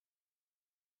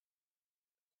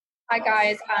Hi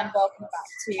guys, and welcome back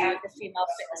to the Female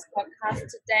Fitness Podcast.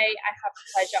 Today I have the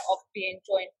pleasure of being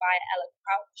joined by Ella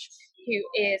Crouch, who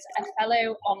is a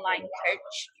fellow online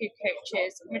coach who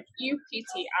coaches you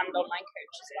PT and online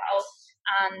coach as well.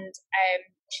 And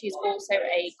she's also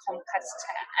a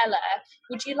competitor. Ella,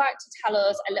 would you like to tell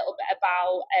us a little bit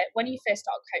about when you first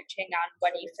started coaching and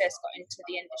when you first got into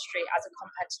the industry as a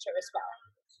competitor as well?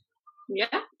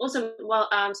 Yeah, awesome. Well,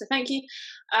 so thank you.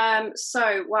 I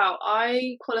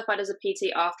qualified as a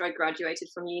PT after I graduated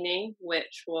from uni,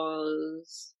 which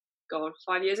was,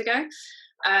 5 years ago.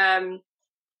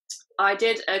 I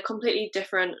did a completely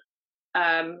different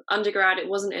undergrad. It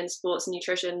wasn't in sports and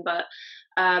nutrition, but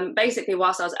basically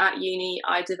whilst I was at uni,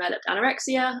 I developed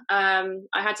anorexia. I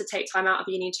had to take time out of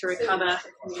uni to recover.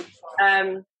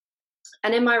 And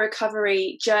in my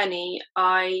recovery journey,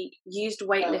 I used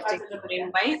weightlifting to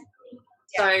gain weight.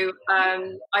 So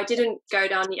I didn't go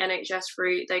down the NHS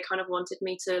route. They kind of wanted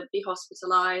me to be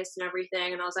hospitalised and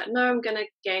everything. And I was like, no, I'm going to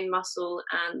gain muscle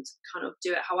and kind of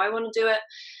do it how I want to do it.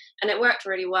 And it worked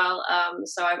really well.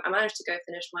 So I managed to go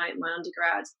finish my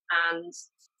undergrad, and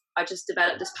I just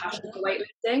developed this passion for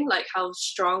weightlifting, like how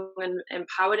strong and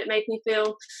empowered it made me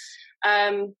feel.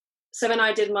 So then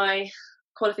I did my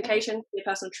qualification to be a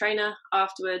personal trainer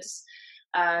afterwards.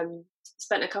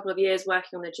 Spent a couple of years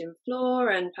working on the gym floor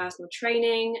and personal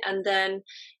training, and then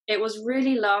it was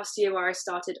really last year where I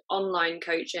started online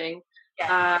coaching.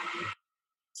 And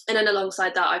then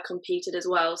alongside that I competed as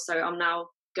well, so I'm now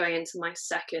going into my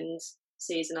second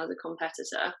season as a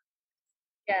competitor.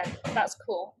 Yeah, that's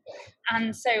cool.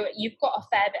 And so you've got a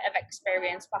fair bit of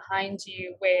experience behind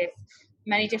you with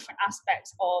many different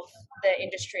aspects of the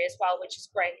industry as well, which is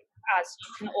great, as you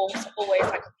can also always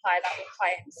apply that with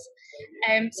clients.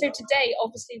 So today,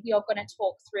 obviously, we are going to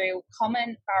talk through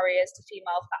common barriers to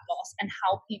female fat loss and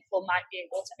how people might be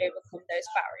able to overcome those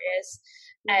barriers.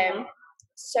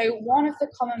 So one of the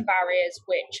common barriers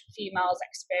which females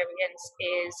experience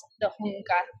is the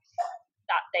hunger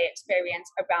that they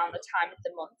experience around the time of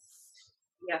the month.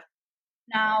 Yeah.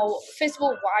 Now, first of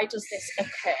all, why does this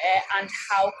occur, and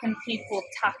how can people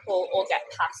tackle or get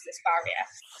past this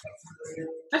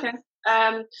barrier? Okay.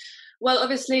 Well,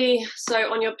 obviously,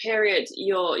 so on your period,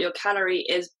 your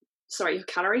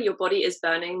body is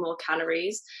burning more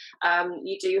calories.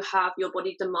 You do have, your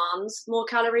body demands more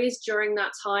calories during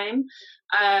that time.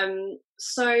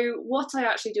 So what I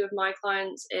actually do with my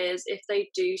clients is, if they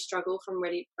do struggle from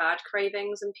really bad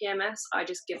cravings and PMS, I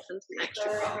just give them some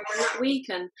extra cravings that week,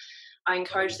 and I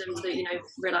encourage them to,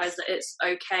 realize that it's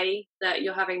okay that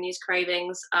you're having these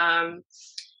cravings.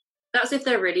 That's if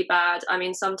they're really bad. I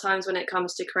mean, sometimes when it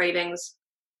comes to cravings,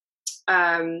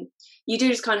 you do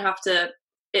just kind of have to,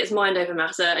 it's mind over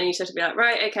matter, and you sort of be like,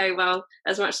 right, okay, well,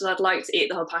 as much as I'd like to eat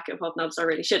the whole packet of Hobnobs, I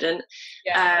really shouldn't.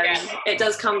 It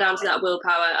does come down to that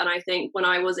willpower. And I think when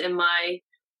I was in my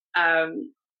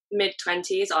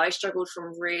mid-20s, I struggled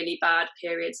from really bad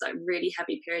periods, like really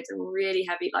heavy periods and really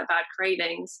heavy, like bad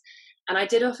cravings. And I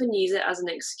did often use it as an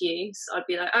excuse. I'd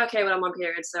be like, okay, well, I'm on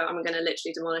period, so I'm going to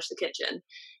literally demolish the kitchen.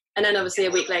 And then obviously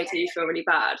a week later, you feel really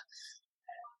bad.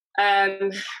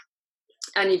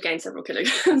 And you've gained several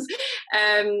kilograms.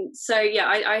 So yeah,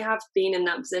 I have been in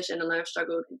that position, and I've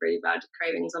struggled with really bad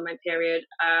cravings on my period.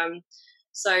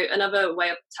 So another way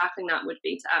of tackling that would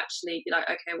be to actually be like,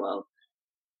 okay, well,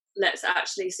 let's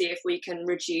actually see if we can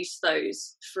reduce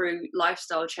those through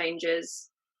lifestyle changes,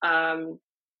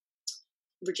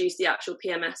 reduce the actual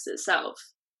PMS itself.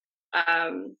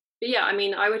 But yeah, I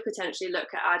mean, I would potentially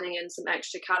look at adding in some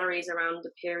extra calories around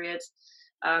the period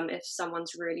if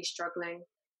someone's really struggling.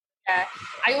 Yeah,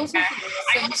 I also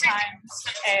think sometimes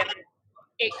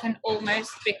it can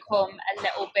almost become a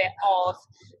little bit of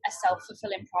a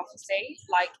self-fulfilling prophecy.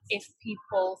 Like, if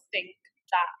people think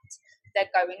that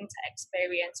they're going to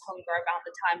experience hunger around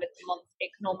the time of the month, it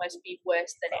can almost be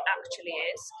worse than it actually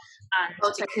is. And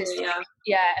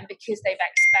because they've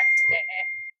expected it,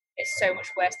 it's so much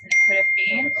worse than it could have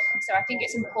been. So I think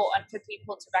it's important for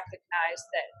people to recognise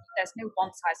that there's no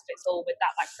one size fits all with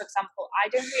that. Like, for example,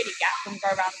 I don't really get hunger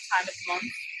around the time of the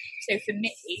month. So for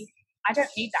me, I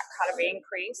don't need that calorie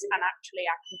increase, and actually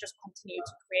I can just continue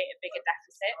to create a bigger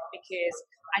deficit because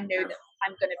I know that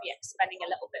I'm going to be expending a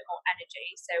little bit more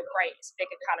energy. So great, it's a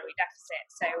bigger calorie deficit.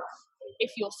 So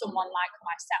if you're someone like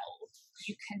myself,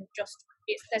 you can just,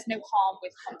 there's no harm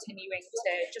with continuing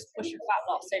to just push for fat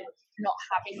loss and not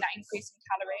having that increase in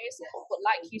calories. But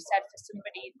like you said, for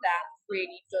somebody that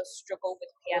really does struggle with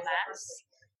PMS,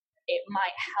 it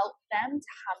might help them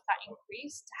to have that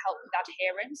increase to help with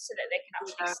adherence so that they can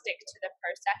actually stick to the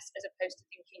process, as opposed to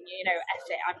thinking, F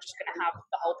it, I'm just going to have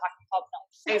the whole pack of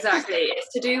hobnobs. Exactly.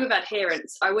 It's to do with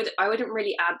adherence. I wouldn't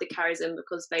really add the carrots in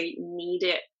because they need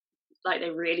it, like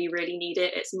they really, really need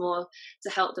it. It's more to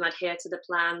help them adhere to the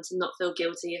plan, to not feel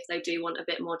guilty if they do want a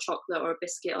bit more chocolate or a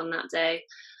biscuit on that day.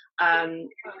 And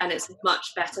it's much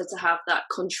better to have that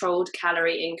controlled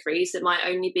calorie increase. It might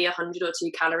only be 100 or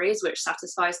 2 calories, which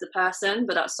satisfies the person,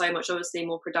 but that's so much obviously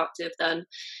more productive than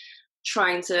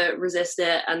trying to resist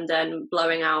it and then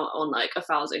blowing out on like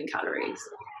 1,000 calories.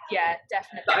 Yeah,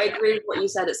 definitely. But I agree with what you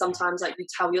said, that sometimes like you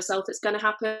tell yourself it's going to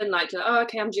happen, like, oh,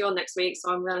 okay, I'm due on next week,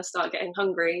 so I'm going to start getting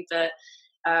hungry. But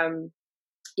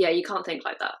yeah, you can't think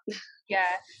like that. Yeah,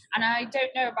 and I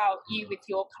don't know about you with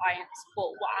your clients,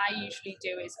 but what I usually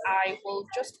do is I will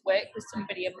just work with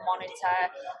somebody and monitor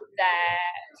their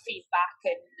feedback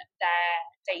and their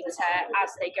data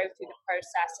as they go through the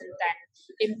process, and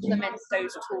then implement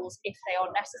those tools if they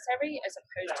are necessary, as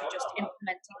opposed to just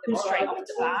implementing them straight off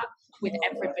the bat with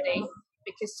everybody,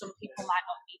 because some people might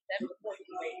not need them.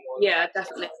 Yeah,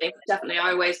 definitely.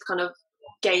 I always kind of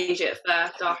gauge it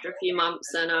first after a few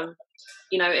months, and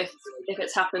if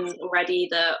it's happened already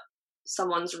that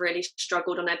someone's really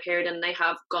struggled on their period and they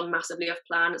have gone massively off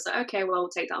plan, it's like, okay, well, we'll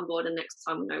take that on board and next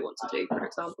time we know what to do, for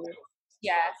example.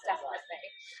 Yeah, definitely.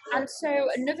 And so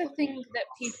another thing that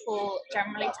people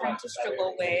generally tend to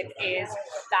struggle with is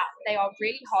that they are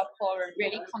really hardcore and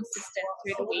really consistent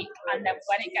through the week, and then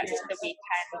when it gets to the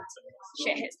weekend,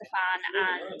 shit hits the fan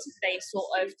and they sort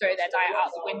of throw their diet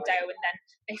out the window, and then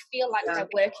they feel like they're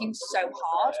working so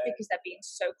hard because they're being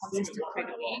so consistent through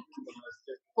the week,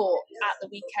 but at the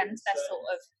weekend they're sort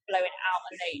of blowing out,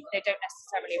 and they don't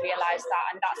necessarily realise that,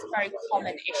 and that's a very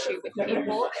common issue with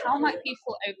people. How might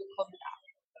people overcome that?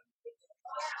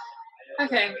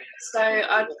 Okay, so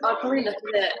I'd probably look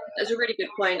at it as a really good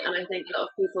point, and I think a lot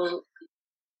of people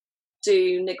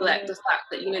do neglect the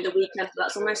fact that the weekend,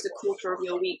 that's almost a quarter of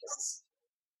your week's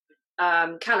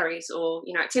calories or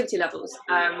activity levels.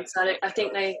 So I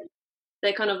think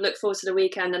they kind of look forward to the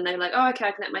weekend and they're like, oh, okay,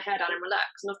 I can let my hair down and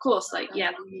relax. And of course, like,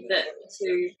 yeah, leave it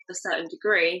to a certain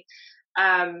degree.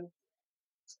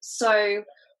 So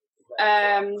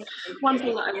one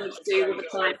thing that I would do with a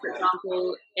client, for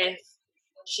example, if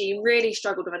she really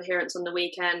struggled with adherence on the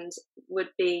weekend, would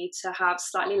be to have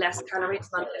slightly less calories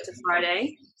Monday to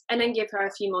Friday, and then give her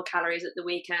a few more calories at the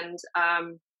weekend.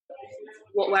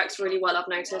 What works really well, I've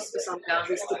noticed, for some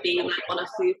girls is to be like on a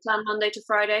food plan Monday to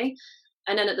Friday,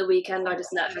 and then at the weekend I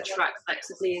just let her track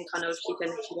flexibly, and kind of if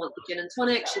she wants the gin and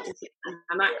tonic, she can put in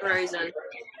her macros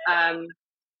and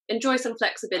enjoy some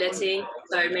flexibility.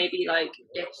 So maybe like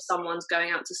if someone's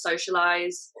going out to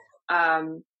socialize,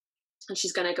 and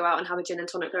she's going to go out and have a gin and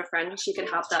tonic with her friend, she can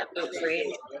have that guilt-free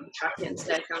and track it and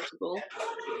stay accountable.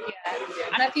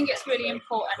 Yeah, and I think it's really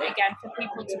important, again, for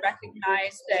people to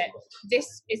recognise that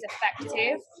this is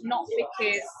effective, not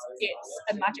because it's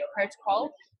a magic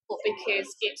protocol, but because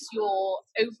it's your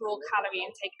overall calorie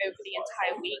intake over the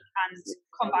entire week and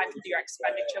combined with your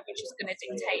expenditure, which is going to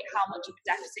dictate how much of a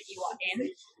deficit you are in,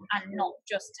 and not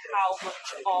just how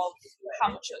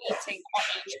much you're eating on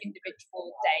each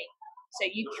individual day. So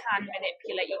you can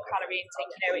manipulate your calorie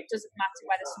intake. It doesn't matter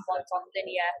whether someone's on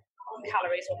linear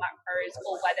calories or macros,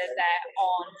 or whether they're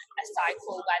on a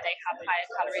cycle where they have higher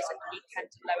calories at the weekend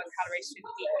and lower calories through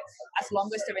the week. As long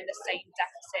as they're in the same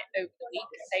deficit over the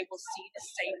week, they will see the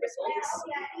same results.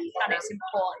 And it's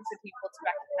important for people to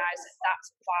recognise that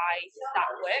that's why that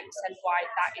works and why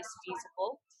that is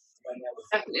feasible.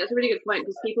 Definitely, that's a really good point,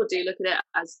 because people do look at it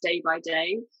as day by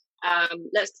day.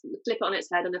 Let's flip it on its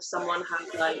head, and if someone has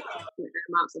like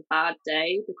amounts of bad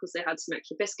day because they had some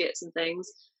extra biscuits and things,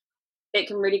 it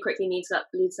can really quickly lead to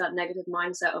that negative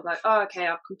mindset of like, oh, okay,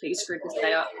 I've completely screwed this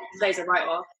day up, today's a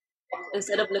write-off,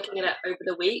 instead of looking at it over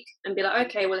the week and be like,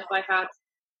 okay, well, if I had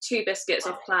 2 biscuits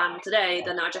off plan today,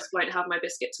 then I just won't have my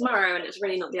biscuit tomorrow, and it's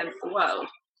really not the end of the world.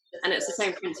 And it's the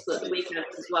same principle at the weekend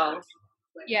as well.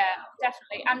 Yeah,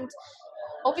 definitely. And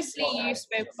obviously you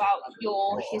spoke about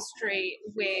your history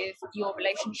with your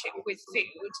relationship with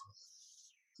food.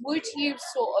 Would you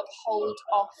sort of hold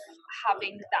off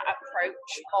having that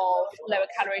approach of lower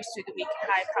calories through the week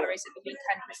and higher calories at the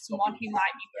weekend with someone who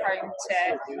might be prone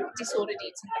to disordered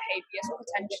eating behaviours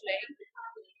potentially?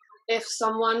 If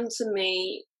someone to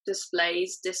me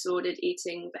displays disordered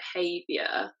eating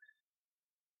behaviour,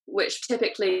 which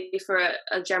typically for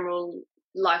a general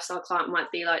lifestyle client might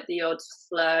be like the odd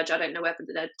splurge, I don't know whether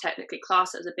they're technically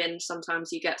classed as a binge. Sometimes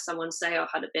you get someone say, I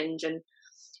had a binge, and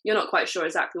you're not quite sure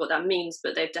exactly what that means,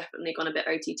 but they've definitely gone a bit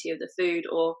OTT of the food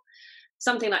or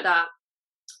something like that.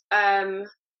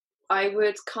 I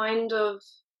would kind of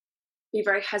be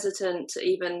very hesitant to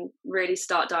even really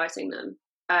start dieting them,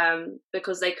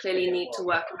 because they clearly need to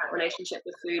work on that relationship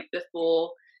with food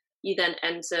before you then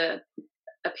enter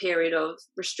a period of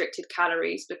restricted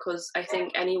calories. Because I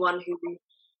think anyone who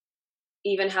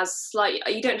even has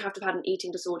you don't have to have had an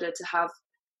eating disorder to have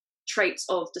traits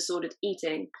of disordered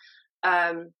eating,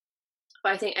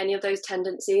 but I think any of those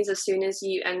tendencies, as soon as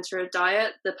you enter a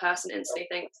diet, the person instantly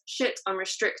thinks, shit, I'm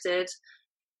restricted,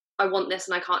 I want this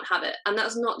and I can't have it. And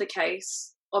that's not the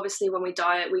case. Obviously, when we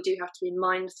diet, we do have to be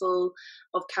mindful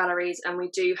of calories, and we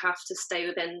do have to stay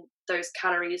within those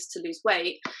calories to lose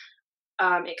weight.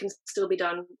 It can still be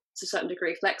done to a certain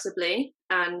degree flexibly,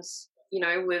 and,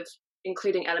 with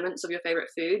including elements of your favorite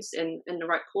foods in the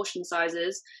right portion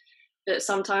sizes. But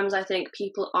sometimes I think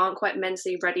people aren't quite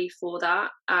mentally ready for that,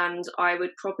 and I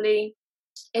would probably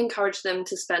encourage them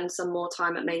to spend some more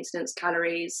time at maintenance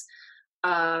calories,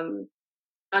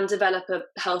 and develop a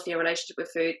healthier relationship with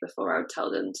food before I would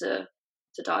tell them to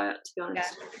diet, to be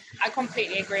honest. Yeah, I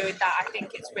completely agree with that. I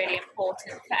think it's really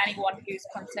important for anyone who's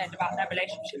concerned about their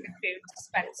relationship with food to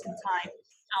spend some time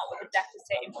out with a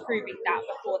deficit, improving that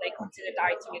before they consider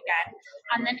dieting again.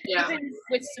 And then even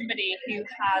with somebody who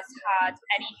has had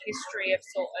any history of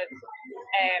sort of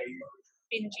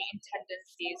binge eating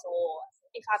tendencies, or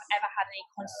if I've ever had any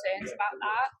concerns about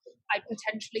that, I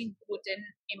potentially wouldn't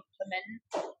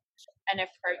implement an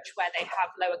approach where they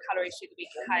have lower calories through the week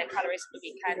and higher calories for the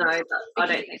weekend. No, I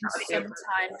don't think that would be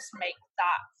sometimes make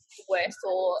that worse,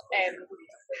 or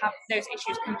have those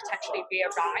issues can potentially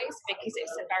re-arise because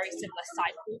it's a very similar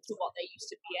cycle to what they used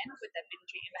to be in with their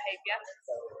binge eating behaviour.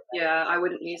 Yeah, I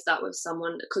wouldn't use that with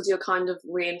someone, because you're kind of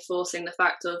reinforcing the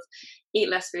fact of eat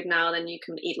less food now, then you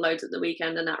can eat loads at the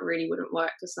weekend, and that really wouldn't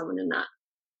work for someone in that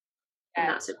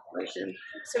situation.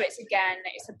 So it's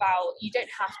about, you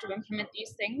don't have to implement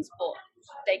these things, but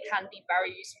they can be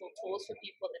very useful tools for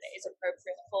people that it is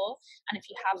appropriate for. And if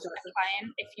you have a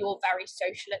client, if you're very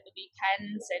social at the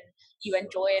weekends and you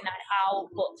enjoy a night out,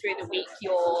 but through the week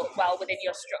you're well within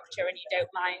your structure and you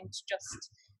don't mind just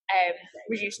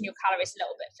reducing your calories a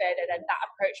little bit further, then that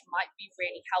approach might be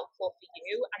really helpful for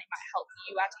you, and it might help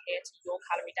you adhere to your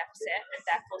calorie deficit and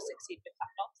therefore succeed with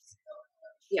fat loss.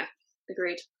 Yeah,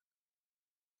 agreed.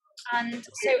 And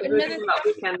so we were talking about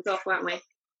weekends off, weren't we?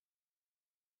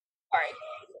 Sorry,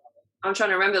 I'm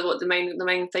trying to remember what the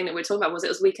main thing that we were talking about was. It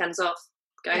was weekends off.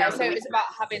 So it was about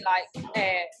having like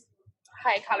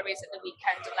higher calories at the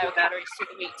weekend and lower calories through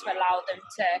the week to allow them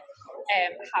to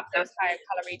have those higher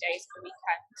calorie days for the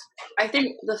weekend. I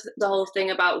think the whole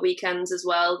thing about weekends as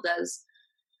well, there's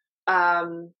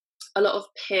a lot of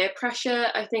peer pressure,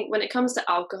 I think, when it comes to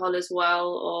alcohol as well,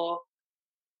 or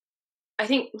I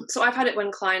think, so I've had it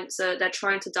when clients they're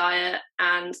trying to diet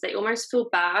and they almost feel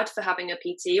bad for having a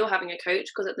PT or having a coach,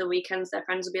 because at the weekends their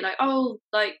friends will be like, oh,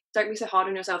 like, don't be so hard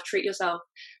on yourself, treat yourself,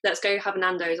 let's go have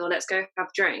Nando's or let's go have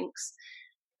drinks.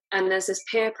 And there's this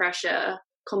peer pressure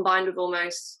combined with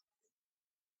almost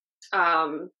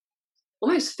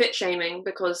fit shaming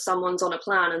because someone's on a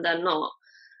plan and they're not.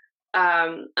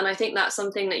 And I think that's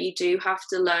something that you do have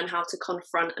to learn how to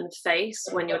confront and face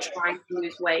when you're trying to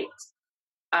lose weight.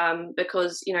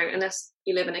 Because, unless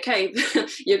you live in a cave,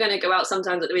 you're going to go out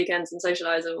sometimes at the weekends and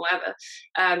socialize and whatever.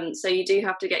 So you do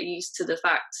have to get used to the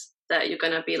fact that you're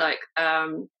going to be like,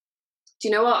 do you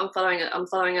know what? I'm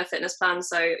following a fitness plan.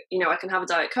 So, I can have a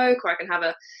Diet Coke, or I can have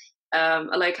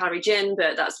a low calorie gin,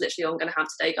 but that's literally all I'm going to have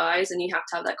today, guys. And you have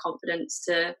to have that confidence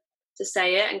to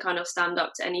say it and kind of stand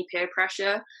up to any peer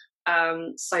pressure,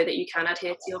 so that you can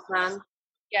adhere to your plan.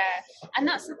 Yeah, and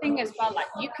that's the thing as well, like,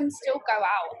 you can still go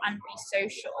out and be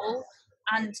social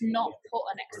and not put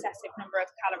an excessive number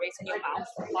of calories in your mouth.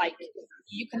 Like,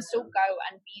 you can still go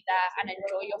and be there and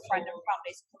enjoy your friend and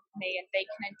family's company, and they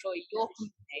can enjoy your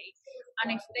company.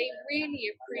 And if they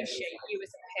really appreciate you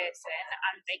as a person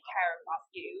and they care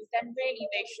about you, then really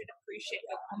they should appreciate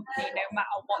your company no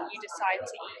matter what you decide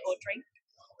to eat or drink.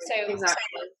 So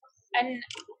exactly. And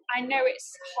I know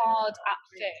it's hard at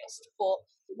first, but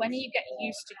when you get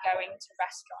used to going to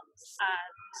restaurants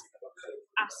and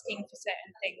asking for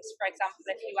certain things, for example,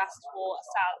 if you asked for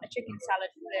a chicken salad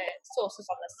with the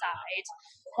sauces on the side,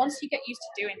 once you get used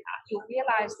to doing that, you'll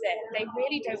realise that they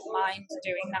really don't mind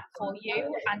doing that for you,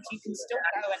 and you can still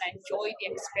go and enjoy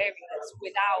the experience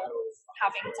without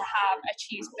having to have a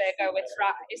cheeseburger with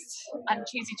fries and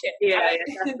cheesy chips. Yeah,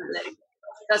 definitely.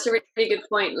 That's a really good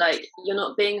point. Like, you're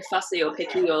not being fussy or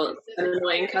picky or an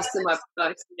annoying customer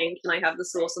by saying, can I have the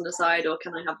sauce on the side, or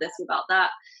can I have this without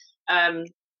that?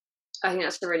 I think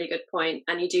that's a really good point.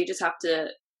 And you do just have to,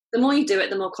 the more you do it,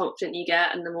 the more confident you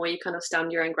get, and the more you kind of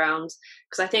stand your own ground.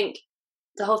 Because I think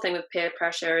the whole thing with peer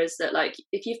pressure is that, like,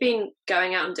 if you've been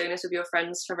going out and doing this with your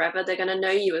friends forever, they're going to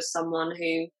know you as someone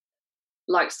who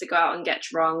likes to go out and get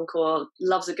drunk or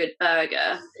loves a good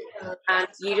burger, and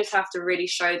you just have to really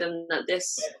show them that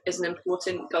this is an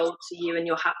important goal to you and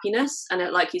your happiness.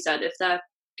 And like you said, if they're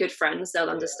good friends, they'll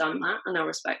understand that and they'll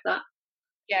respect that.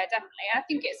 Yeah, definitely. I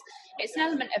think it's an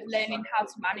element of learning how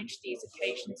to manage these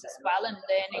occasions as well, and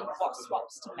learning what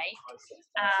swaps to make.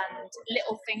 And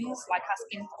little things like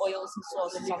asking for oils and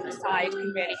sauces on the side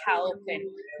can really help, and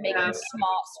making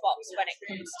smart swaps when it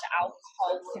comes to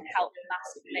alcohol can help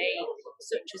massively,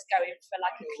 such as going for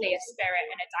like a clear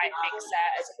spirit and a diet mixer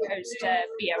as opposed to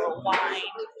beer or wine,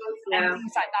 and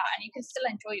things like that. And you can still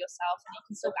enjoy yourself and you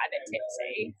can still get a bit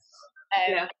tipsy.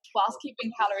 Whilst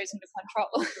keeping calories under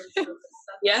control.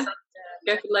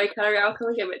 Go for low calorie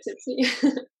alcohol, get a bit tipsy.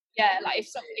 Like if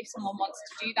someone wants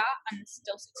to do that and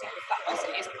still succeed with fat loss,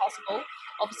 it is possible.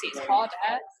 Obviously it's harder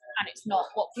and it's not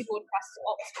what people would class as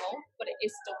optimal, but it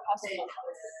is still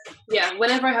possible.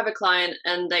 Whenever I have a client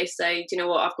and they say, do you know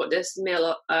what, I've got this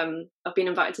meal, I've been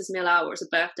invited to this meal out, or it's a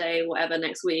birthday, whatever,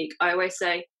 next week, I always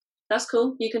say, that's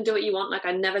cool, you can do what you want. Like,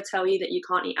 I never tell you that you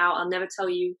can't eat out. I'll never tell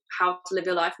you how to live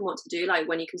your life and what to do, like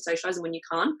when you can socialize and when you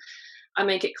can't. I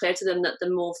make it clear to them that the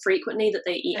more frequently that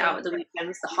they eat out at the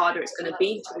weekends, the harder it's going to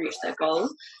be to reach their goal.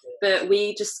 But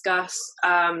we discuss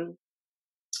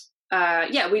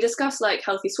we discuss like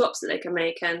healthy swaps that they can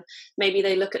make, and maybe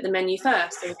they look at the menu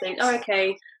first and think, oh,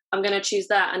 okay, I'm going to choose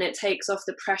that, and it takes off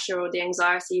the pressure or the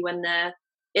anxiety when they're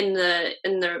in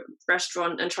the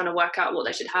restaurant and trying to work out what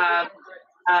they should have.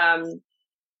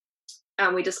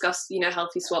 And we discuss,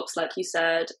 healthy swaps, like you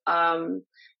said,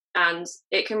 and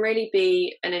it can really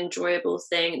be an enjoyable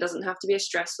thing. It doesn't have to be a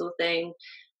stressful thing.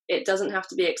 It doesn't have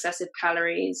to be excessive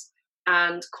calories.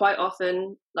 And quite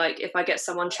often, like if I get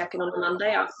someone checking on a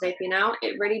Monday after they've been out,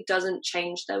 it really doesn't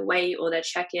change their weight or their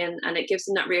check-in, and it gives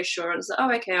them that reassurance that,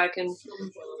 oh, okay, I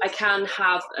can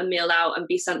have a meal out and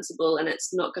be sensible, and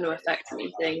it's not going to affect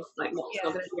anything. Like, it's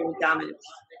not going to do any damage.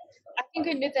 I think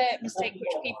another mistake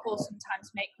which people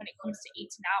sometimes make when it comes to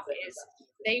eating out is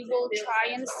they will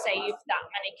try and save that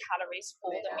many calories for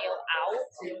the meal out,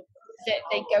 that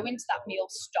they go into that meal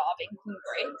starving,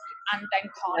 hungry, and then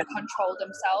can't control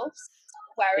themselves.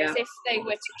 Whereas if they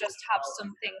were to just have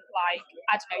something like,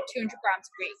 200 grams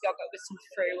of Greek yogurt with some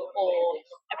fruit or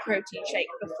a protein shake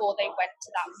before they went to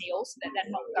that meal, so that they're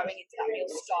not going into that meal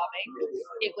starving,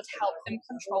 it would help them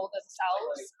control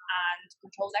themselves and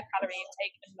control their calorie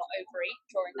intake and not overeat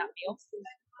during that meal.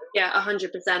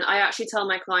 100%. I actually tell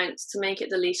my clients to make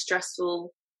it the least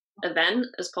stressful event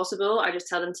as possible. I just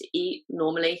tell them to eat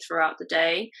normally throughout the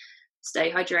day,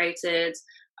 stay hydrated,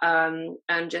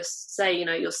 and just say,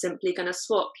 you're simply going to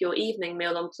swap your evening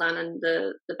meal on plan and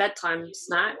the bedtime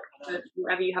snack with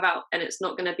whatever you have out, and it's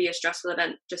not going to be a stressful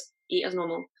event. Just eat as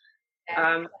normal.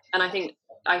 And I think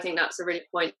that's a really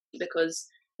point, because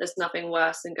there's nothing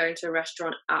worse than going to a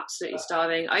restaurant absolutely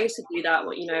starving. I used to do that,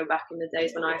 back in the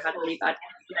days when I had a really bad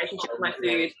relationship with my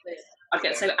food. I'd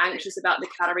get so anxious about the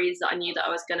calories that I knew that I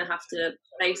was going to have to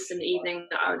face in the evening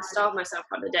that I would starve myself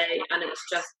throughout the day, and it's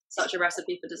just such a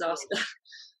recipe for disaster.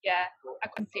 Yeah, I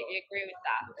completely agree with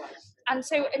that. And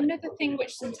so another thing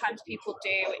which sometimes people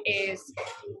do is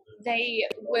they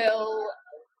will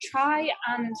try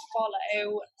and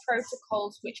follow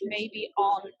protocols which maybe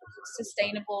aren't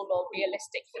sustainable or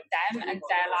realistic for them and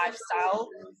their lifestyle,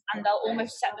 and they'll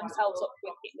almost set themselves up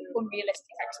with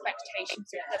unrealistic expectations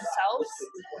of themselves.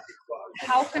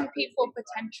 How can people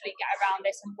potentially get around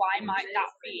this, and why might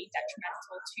that be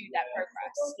detrimental to their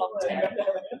progress long term?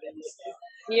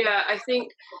 I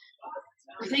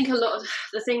think a lot of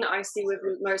the thing that I see with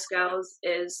most girls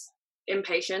is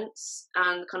impatience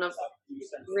and kind of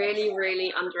really,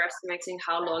 really underestimating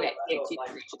how long it takes you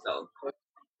to reach a goal.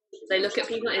 They look at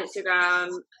people on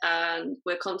Instagram, and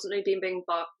we're constantly being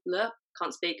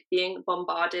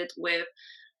bombarded with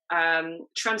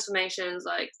transformations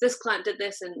like, this client did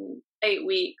this in 8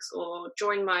 weeks, or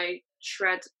join my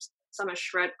summer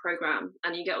shred program,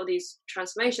 and you get all these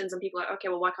transformations, and people are like, okay,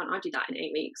 well, why can't I do that in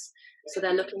 8 weeks? So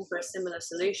they're looking for a similar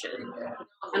solution.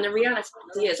 And the reality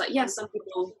is, like, yes, some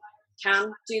people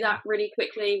can do that really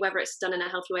quickly, whether it's done in a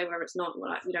healthy way, whether it's not,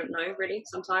 we don't know really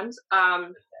sometimes.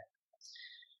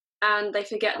 And they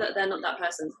forget that they're not that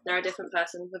person. They're a different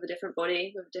person with a different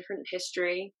body, with a different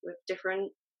history, with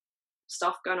different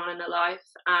stuff going on in their life.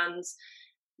 And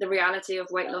the reality of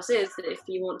weight loss is that if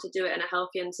you want to do it in a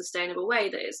healthy and sustainable way,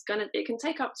 that it can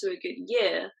take up to a good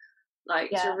year,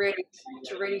 to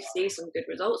really see some good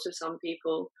results with some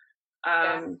people,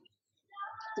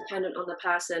 dependent on the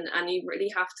person. And you really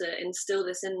have to instill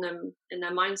this in them, in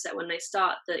their mindset when they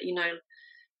start, that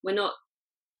we're not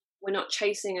we're not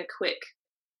chasing a quick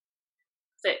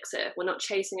fix here. We're not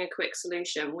chasing a quick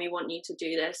solution. We want you to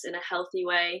do this in a healthy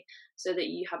way so that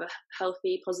you have a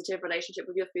healthy, positive relationship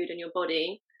with your food and your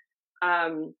body.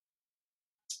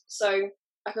 So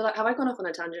I feel like, have I gone off on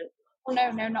a tangent? Oh,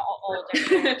 no, not at all.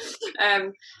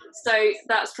 So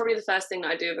that's probably the first thing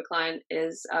that I do with a client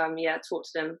is, talk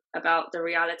to them about the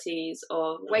realities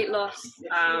of weight loss,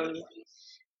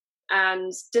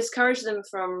 and discourage them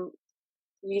from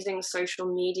using social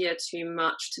media too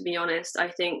much. To be honest, I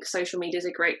think social media is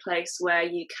a great place where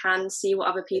you can see what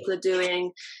other people are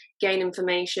doing, gain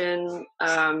information,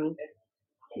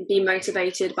 be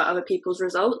motivated by other people's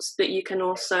results, but you can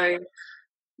also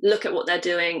look at what they're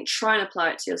doing, try and apply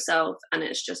it to yourself, and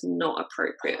it's just not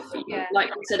appropriate for you. Yeah.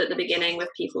 Like I said at the beginning, with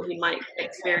people who might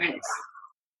experience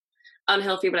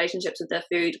unhealthy relationships with their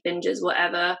food, binges,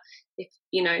 whatever, if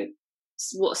you know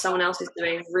what someone else is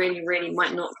doing really, really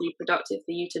might not be productive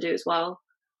for you to do as well.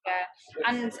 Yeah,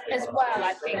 and as well,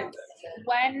 I think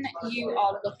when you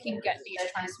are looking at these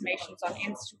transformations on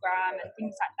Instagram and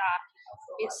things like that,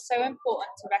 it's so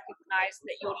important to recognize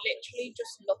that you're literally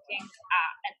just looking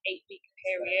at an 8-week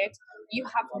period. You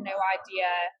have no idea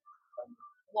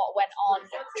what went on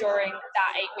during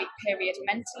that 8-week period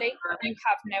mentally. You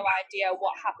have no idea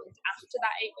what happened after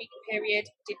that 8-week period.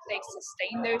 Did they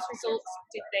sustain those results?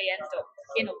 Did they end up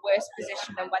in a worse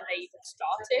position than when they even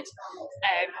started?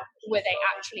 Were they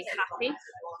actually happy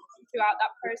throughout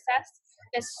that process?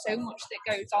 There's so much that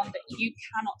goes on that you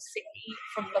cannot see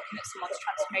from looking at someone's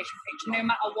transformation picture, no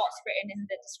matter what's written in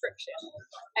the description.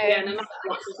 No matter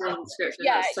what's in the description.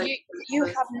 Yeah, you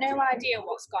have no idea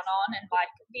what's gone on, and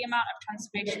like the amount of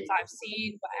transformations I've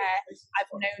seen where I've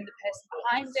known the person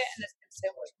behind it, and there's been so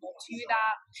much more to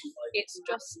that. It's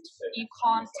just, you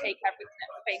can't take everything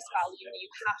at face value. You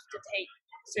have to take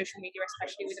social media,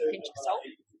 especially with a pinch of salt.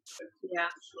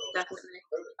 Yeah, definitely.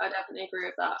 I definitely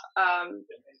agree with that.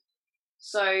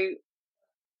 So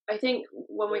I think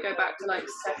when we go back to like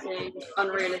setting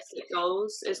unrealistic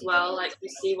goals as well, like you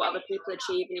see what other people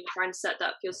achieve and you try and set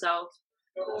that for yourself.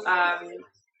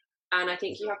 And I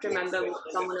think you have to remember what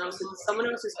someone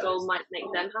else's goal might make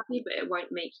them happy, but it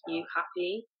won't make you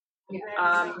happy.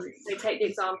 They take the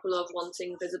example of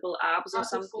wanting visible abs or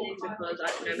something because, I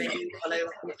don't know, maybe you follow a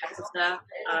competitor.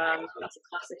 That's a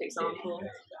classic example.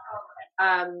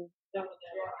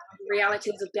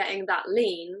 Realities of getting that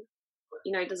lean,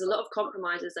 you know, there's a lot of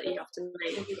compromises that you have to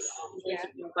make. Yeah,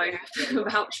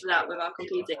 both vouch for that without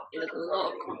competing. There's a lot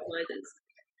of compromises,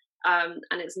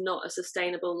 and it's not a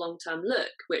sustainable long-term look,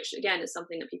 which again is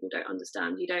something that people don't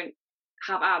understand. You don't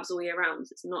have abs all year round.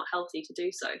 It's not healthy to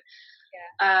do so.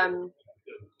 Yeah.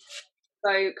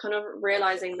 So kind of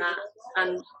realizing that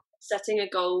and setting a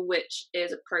goal which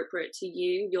is appropriate to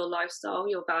you, your lifestyle,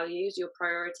 your values, your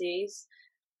priorities,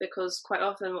 because quite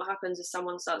often what happens is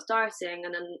someone starts dieting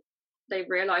and then they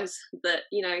realize that,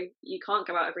 you know, you can't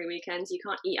go out every weekend, you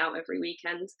can't eat out every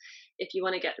weekend if you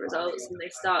want to get the results, and they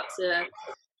start to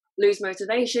lose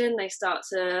motivation, they start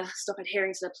to stop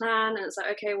adhering to the plan, and it's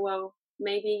like, okay, well,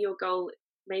 maybe your goal,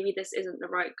 maybe this isn't the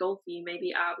right goal for you,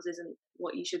 maybe abs isn't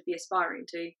what you should be aspiring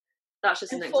to. That's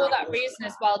just an example. For that reason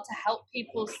as well, to help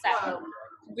people set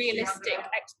realistic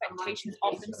expectations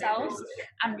of themselves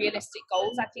and realistic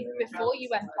goals. I think before you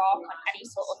embark on any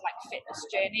sort of like fitness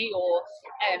journey or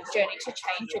journey to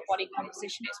change your body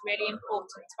composition, it's really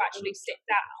important to actually sit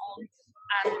down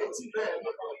and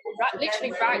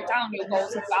literally write down your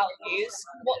goals and values.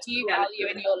 What do you value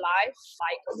in your life?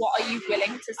 Like, what are you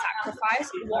willing to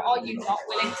sacrifice? What are you not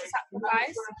willing to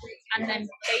sacrifice? And then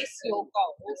base your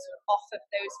goals off of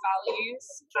those values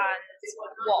and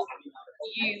what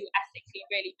you ethically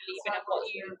really believe in and what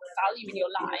you value in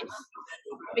your life.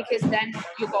 Because then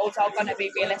your goals are going to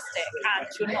be realistic and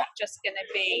you're not just going to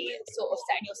be sort of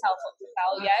setting yourself up for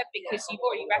failure because you've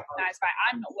already recognised, right,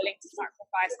 I'm not willing to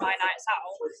sacrifice my nights out.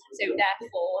 So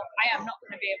therefore, I am not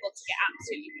going to be able to get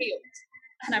absolutely peeled,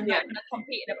 and I'm not going to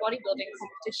compete in a bodybuilding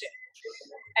competition.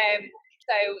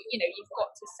 So, you know, you've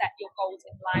got to set your goals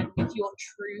in line with your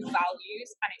true values,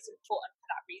 and it's important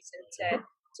for that reason to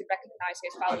recognise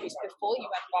those values before you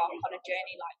embark on a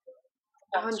journey like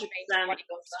 100%.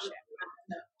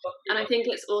 And I think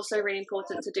it's also really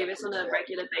important to do this on a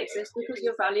regular basis because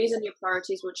your values and your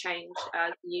priorities will change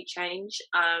as you change.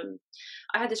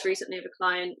 I had this recently with a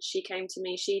client. She came to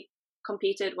me, she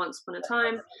competed once upon a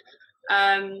time.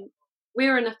 We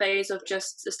were in a phase of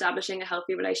just establishing a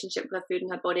healthy relationship with her food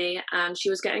and her body, and she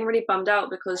was getting really bummed out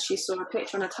because she saw a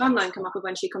picture on her timeline come up of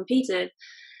when she competed.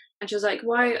 And she was like,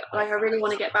 why, like, I really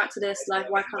want to get back to this. Like,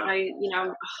 why can't I, you know,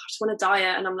 I just want to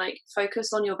diet. And I'm like,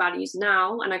 focus on your values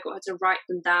now. And I got her to write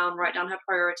down her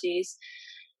priorities.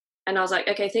 And I was like,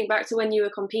 okay, think back to when you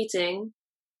were competing.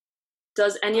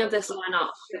 Does any of this line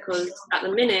up? Because at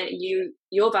the minute,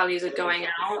 your values are going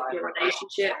out, your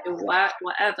relationship, your work,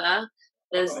 whatever.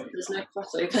 There's no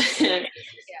crossover.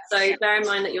 So bear in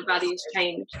mind that your values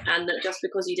change, and that just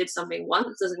because you did something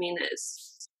once doesn't mean that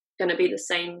it's going to be the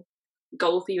same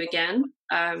goal for you again.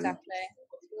 Exactly.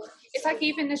 It's like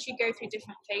even as you go through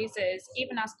different phases,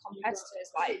 even as competitors,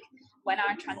 like when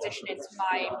I transition into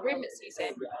my improvement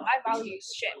season, my values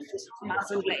shift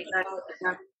massively.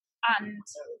 And,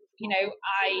 you know,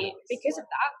 because of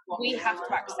that, we have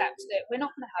to accept that we're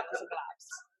not going to have visible abs.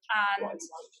 And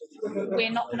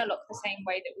we're not going to look the same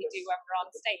way that we do when we're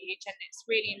on stage, and it's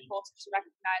really important to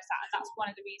recognise that, and that's one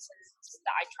of the reasons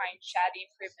that I try and share the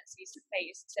improvement season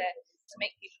phase to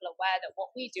make people aware that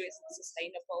what we do isn't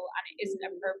sustainable and it isn't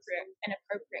an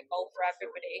appropriate goal for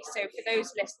everybody. So for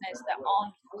those listeners that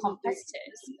aren't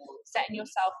competitors, setting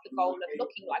yourself the goal of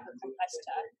looking like a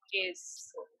competitor is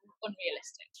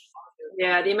unrealistic.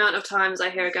 Yeah, the amount of times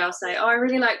I hear a girl say, "Oh, I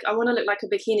want to look like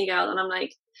a bikini girl," and I'm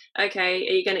like, okay,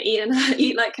 are you going to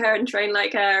eat like her and train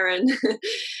like her and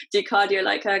do cardio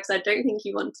like her? Because I don't think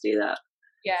you want to do that.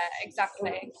 Yeah,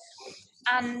 exactly.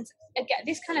 And again,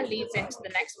 this kind of leads into the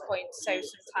next point. So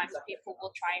sometimes people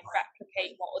will try and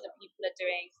replicate what other people are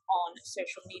doing on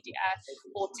social media,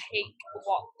 or take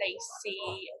what they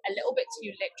see a little bit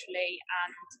too literally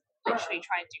and literally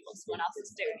try and do what someone else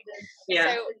is doing.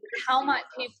 Yeah. So how might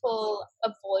people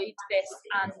avoid this,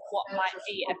 and what might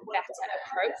be a better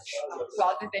approach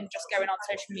rather than just going on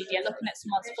social media, looking at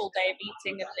someone's full day of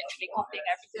eating and literally copying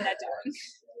everything they're doing?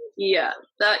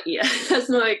 That's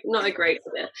not a great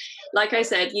idea. Like I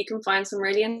said, you can find some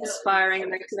really inspiring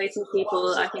and motivating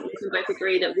people. I think we can both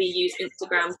agree that we use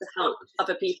Instagram to help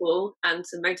other people and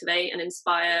to motivate and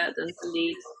inspire them to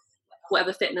lead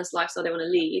whatever fitness lifestyle they want to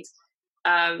lead.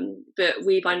 But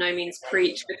we by no means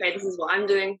preach, okay, this is what I'm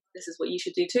doing, this is what you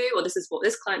should do too, or this is what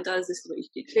this client does, this is what you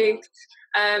should do too.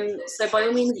 So by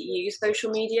all means, use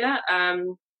social media.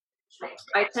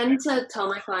 I tend to tell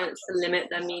my clients to limit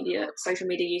their social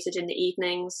media usage in the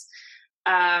evenings,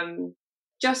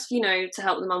 just, to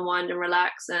help them unwind and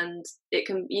relax. And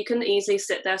you can easily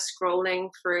sit there scrolling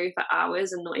through for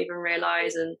hours and not even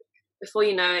realize, and before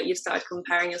you know it, you've started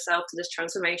comparing yourself to this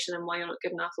transformation and why you're not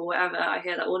good enough or whatever. I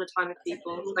hear that all the time with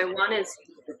people. So one is,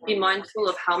 be mindful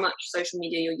of how much social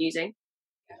media you're using,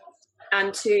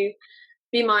 and two,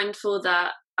 be mindful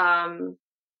that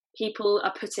people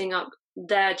are putting up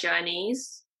their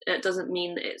journeys. It doesn't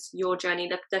mean that it's your journey.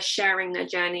 They're sharing their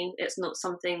journey. It's not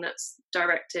something that's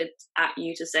directed at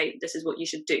you to say this is what you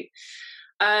should do.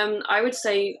 I would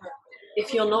say,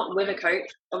 if you're not with a coach,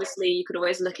 obviously you could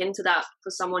always look into that for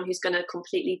someone who's going to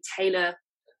completely tailor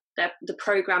the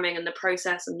programming and the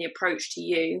process and the approach to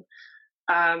you.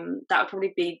 That would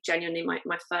probably be genuinely my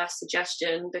first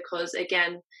suggestion, because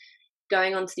again,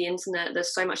 going onto the internet,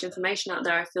 there's so much information out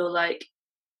there. I feel like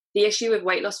the issue with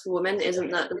weight loss for women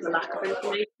isn't that there's a lack of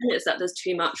information, it's that there's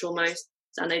too much almost,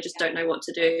 and they just don't know what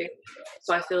to do.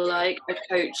 So I feel like a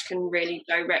coach can really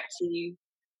direct you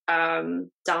down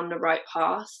the right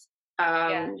path.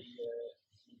 I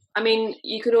mean,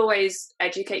 you could always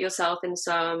educate yourself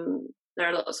there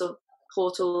are lots of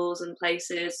portals and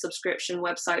places, subscription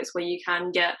websites where you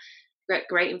can get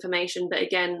great information, but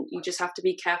again, you just have to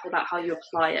be careful about how you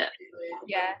apply it.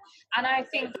 Yeah, and I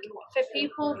think for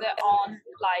people that aren't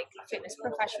like fitness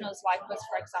professionals like us,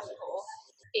 for example,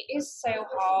 it is so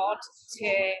hard to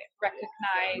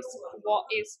recognise what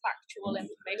is factual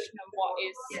information and what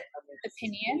is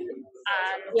opinion,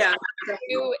 and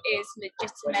who is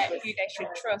legitimate, who they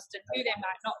should trust and who they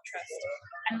might not trust.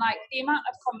 And like the amount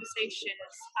of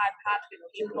conversations I've had with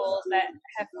people that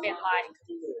have been like,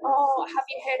 oh, have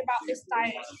you heard about this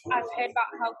diet? I've heard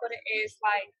about how good it is.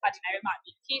 Like, I don't know, it might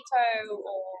be keto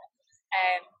or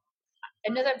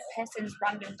another person's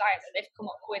random diet that they've come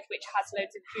up with, which has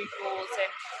loads of food rules. And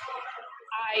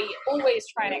I always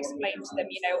try and explain to them,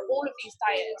 all of these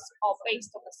diets are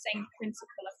based on the same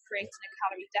principle of creating a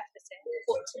calorie deficit,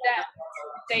 but to them,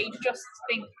 they just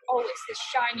think, oh, it's this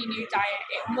shiny new diet,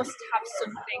 it must have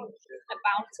something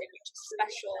about it which is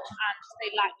special, and they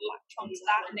latch onto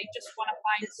that, and they just want to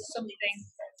find something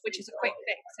which is a quick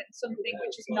fix and something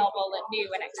which is novel and new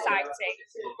and exciting,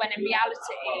 when in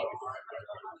reality,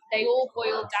 they all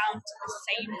boil down to the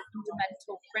same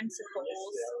fundamental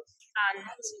principles, and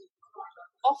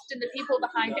often the people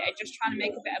behind it are just trying to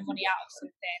make a bit of money out of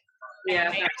something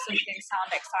and make something sound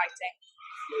exciting.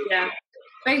 Yeah,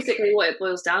 basically what it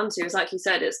boils down to is, like you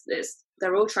said, it's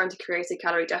they're all trying to create a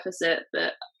calorie deficit,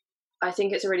 but I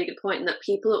think it's a really good point that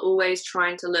people are always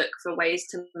trying to look for ways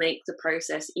to make the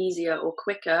process easier or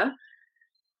quicker,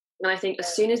 And I think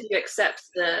as soon as you accept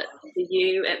the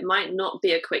you, it might not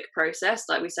be a quick process.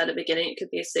 Like we said at the beginning, it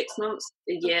could be 6 months,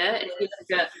 a year. If you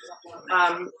look at,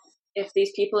 if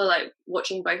these people are like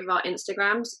watching both of our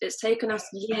Instagrams, it's taken us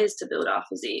years to build our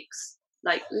physiques,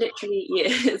 like literally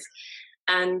years.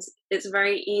 And it's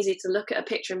very easy to look at a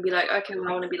picture and be like, okay, well,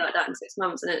 I want to be like that in 6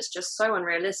 months. And it's just so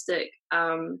unrealistic,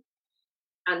 and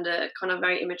a kind of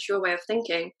very immature way of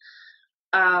thinking.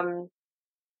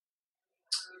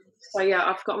 So yeah,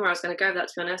 I've forgotten where I was going to go with that,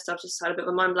 to be honest. I've just had a bit of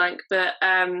a mind blank. But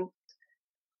I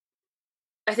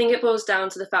think it boils down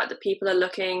to the fact that people are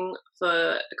looking for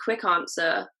a quick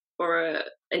answer or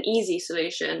an easy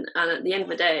solution. And at the end of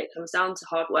the day, it comes down to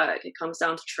hard work. It comes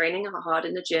down to training hard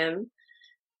in the gym.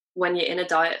 When you're in a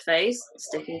diet phase,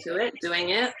 sticking to it, doing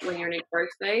it. When you're in a growth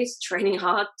phase, training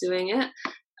hard, doing it.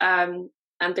 And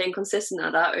being consistent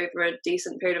at that over a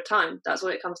decent period of time. That's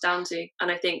what it comes down to. And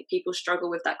I think people struggle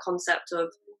with that concept of,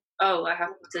 oh, I have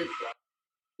to,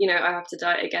 I have to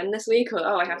diet again this week, or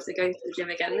oh, I have to go to the gym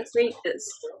again this week.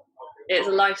 It's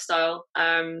a lifestyle,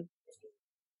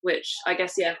 which I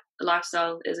guess, yeah, a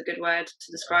lifestyle is a good word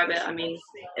to describe it. I mean,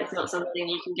 it's not something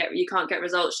you can't get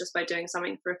results just by doing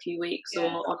something for a few weeks or on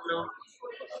and off.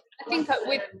 I think that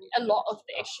with a lot of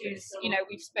the issues,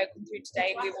 we've spoken through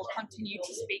today, we will continue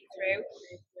to speak through.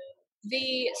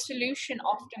 The solution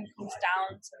often comes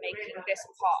down to making this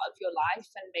part of your life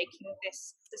and making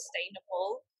this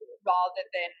sustainable rather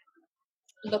than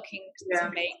looking to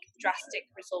make drastic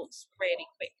results really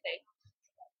quickly.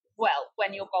 Well,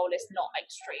 when your goal is not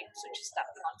extreme, such as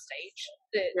stepping on stage,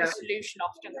 the solution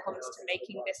often comes to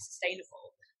making this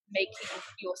sustainable, making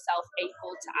yourself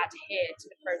able to adhere to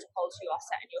the protocols you are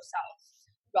setting yourself,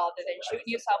 rather than shooting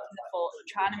yourself in the foot,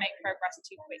 trying to make progress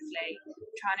too quickly,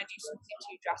 trying to do something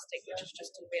too drastic, which is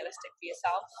just unrealistic for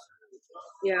yourself.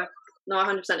 Yeah, no,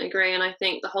 I 100% agree. And I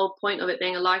think the whole point of it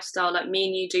being a lifestyle, like me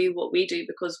and you do what we do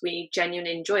because we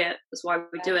genuinely enjoy it. That's why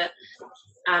we do it.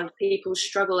 And people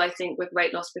struggle, I think, with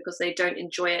weight loss because they don't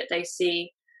enjoy it. They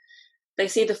see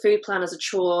the food plan as a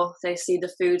chore. They see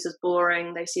the foods as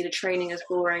boring. They see the training as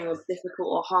boring or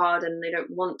difficult or hard, and they don't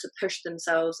want to push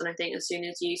themselves. And I think as soon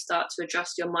as you start to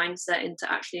adjust your mindset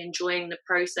into actually enjoying the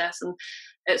process, and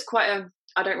it's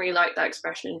I don't really like that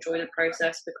expression, enjoy the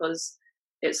process, because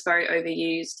it's very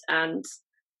overused and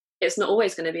it's not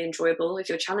always going to be enjoyable. If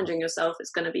you're challenging yourself, it's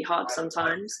going to be hard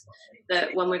sometimes. But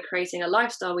when we're creating a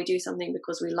lifestyle, we do something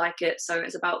because we like it. So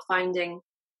it's about finding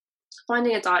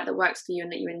a diet that works for you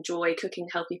and that you enjoy, cooking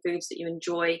healthy foods that you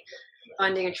enjoy,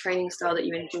 finding a training style that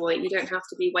you enjoy. You don't have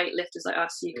to be weightlifters like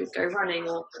us. You could go running,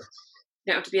 or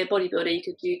you don't have to be a bodybuilder. You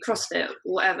could do CrossFit,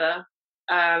 whatever.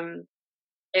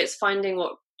 It's finding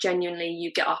what genuinely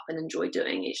you get up and enjoy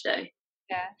doing each day.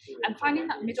 Yeah, and finding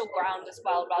that middle ground as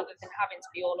well, rather than having to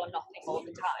be all or nothing all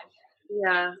the time.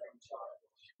 Yeah.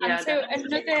 And so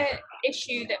another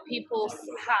issue that people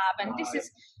have, and this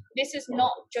is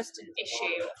not just an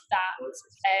issue that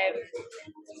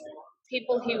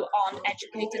people who aren't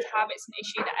educated have, it's an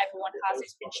issue that everyone has.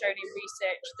 It's been shown in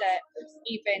research that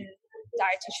even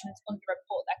dietitians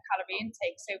underreport their calorie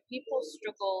intake, so people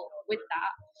struggle with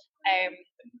that, and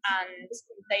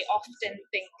they often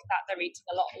think that they're eating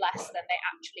a lot less than they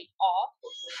actually are.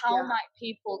 How might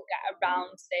people get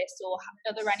around this, or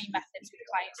are there any methods with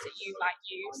clients that you might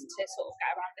use to sort of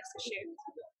get around this issue?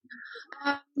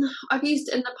 I've used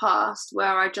it in the past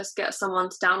where I just get someone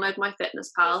to download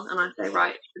MyFitnessPal and I say,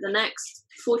 right, for the next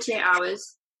 48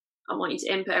 hours, I want you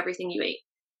to input everything you eat.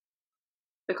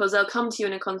 Because they'll come to you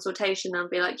in a consultation and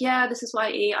be like, yeah, this is what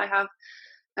I eat. I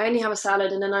only have a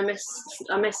salad, and then I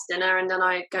miss dinner, and then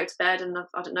I go to bed and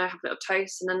I don't know, have a bit of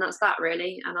toast, and then that's that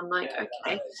really. And I'm like,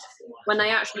 okay. When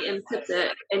they actually input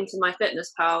it into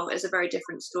MyFitnessPal, it's a very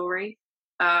different story.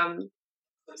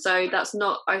 So that's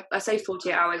not, I say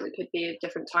 48 hours, it could be a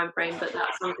different time frame, but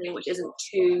that's something which isn't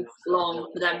too long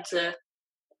for them to,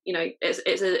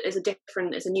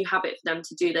 it's a new habit for them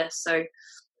to do this. So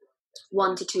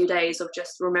 1 to 2 days of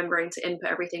just remembering to input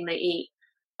everything they eat.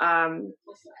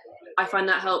 I find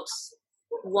that helps,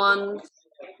 1,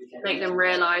 make them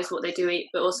realize what they do eat,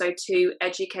 but also 2,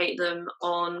 educate them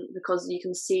on, because you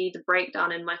can see the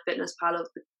breakdown in MyFitnessPal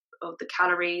of the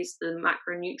calories, the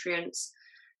macronutrients,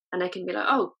 and they can be like,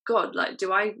 oh God, like,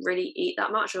 do I really eat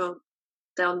that much? Or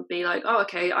they'll be like, oh,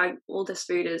 okay, all this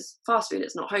food is fast food,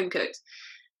 it's not home cooked.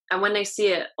 And when they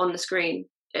see it on the screen,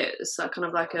 it's kind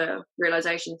of like a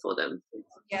realization for them.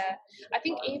 Yeah, I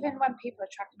think even when people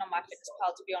are tracking on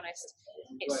MyFitnessPal, to be honest,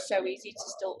 it's so easy to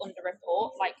still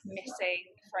underreport, like missing,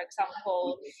 for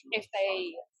example, if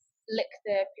they lick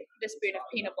the spoon of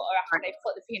peanut butter after they've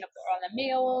put the peanut butter on their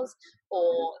meals,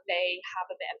 or they have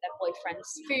a bit of their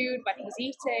boyfriend's food when he's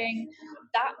eating,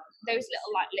 that those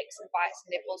little like licks and bites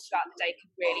and nibbles throughout the day can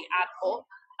really add up,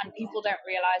 and people don't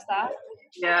realise that.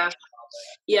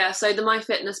 Yeah, so the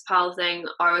MyFitnessPal thing,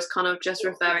 I was kind of just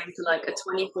referring to like a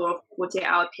 24,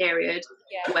 48-hour period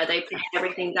where they put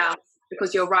everything down.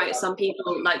 Because you're right, some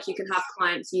people, like you can have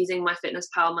clients using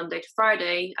MyFitnessPal Monday to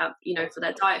Friday, for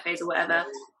their diet phase or whatever,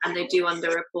 and they do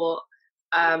underreport.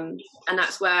 And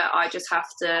that's where I just have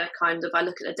to I look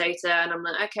at the data and I'm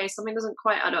like, okay, something doesn't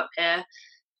quite add up here.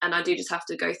 And I do just have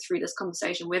to go through this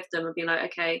conversation with them and be like,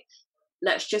 okay,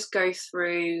 let's just go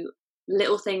through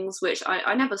little things, which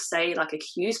I never say like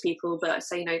accuse people, but I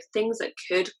say, things that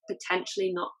could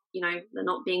potentially not, they're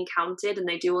not being counted and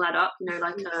they do all add up,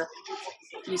 like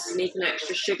if you sneak an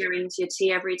extra sugar into your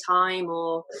tea every time,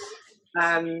 or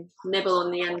nibble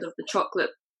on the end of the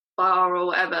chocolate bar or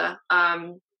whatever.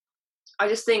 I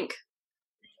just think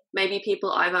maybe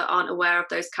people either aren't aware of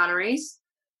those calories,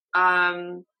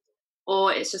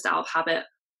 or it's just out of habit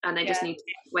and they just need to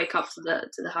wake up to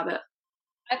the habit.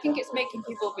 I think it's making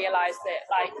people realise that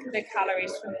like the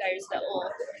calories from those little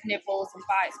nibbles and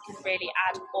bites can really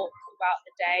add up throughout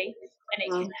the day, and it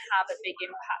can have a big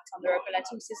impact on their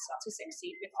ability to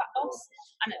succeed with fat loss.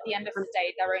 And at the end of the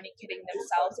day, they're only kidding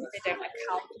themselves if they don't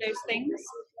account for those things.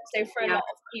 So for a lot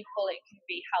of people, it can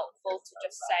be helpful to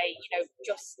just say,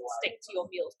 just stick to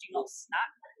your meals, do not snack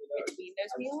between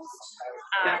those meals,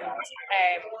 and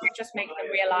just make them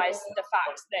realise the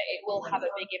fact that it will have a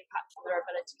big impact on their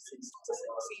ability to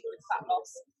succeed with fat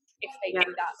loss if they do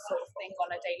that sort of thing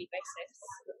on a daily basis.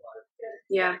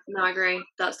 Yeah, no, I agree.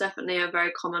 That's definitely a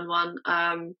very common one.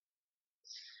 I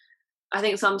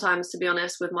think sometimes, to be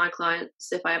honest, with my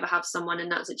clients, if I ever have someone in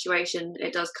that situation,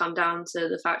 it does come down to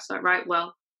the fact that, right,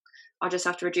 well, I'll just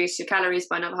have to reduce your calories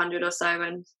by another 100 or so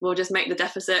and we'll just make the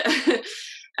deficit.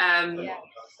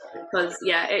 Because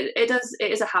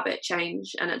it is a habit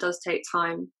change and it does take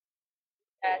time.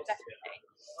 Definitely.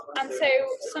 And so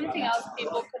something else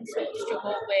people can sort of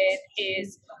struggle with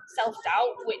is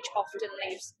self-doubt, which often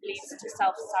leads to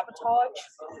self-sabotage.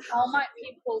 How might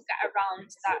people get around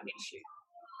that issue?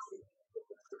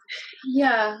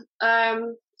 Yeah,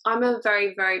 I'm a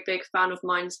very, very big fan of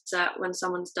mindset when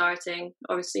someone's dieting.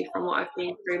 Obviously, from what I've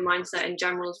been through, mindset in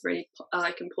general is really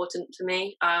important to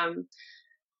me.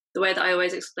 The way that I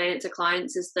always explain it to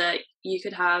clients is that you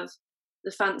could have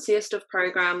the fanciest of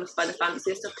programs by the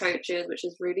fanciest of coaches, which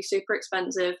is really super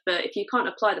expensive, but if you can't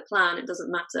apply the plan, it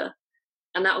doesn't matter.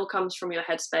 And that all comes from your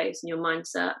headspace and your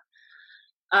mindset.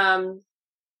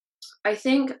 I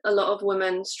think a lot of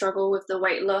women struggle with the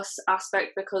weight loss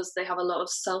aspect because they have a lot of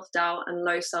self-doubt and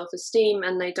low self-esteem,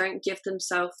 and they don't give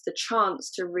themselves the chance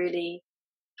to really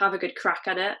have a good crack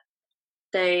at it.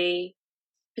 They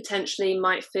potentially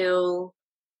might feel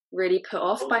really put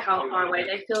off by how far away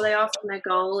they feel they are from their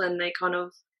goal, and they kind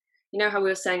of, how we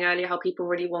were saying earlier, how people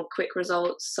really want quick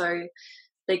results, so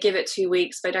they give it 2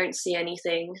 weeks, they don't see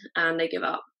anything, and they give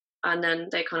up, and then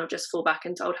they kind of just fall back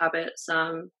into old habits,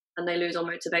 and they lose all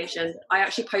motivation. I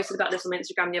actually posted about this on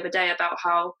Instagram the other day about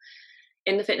how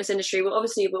in the fitness industry, we're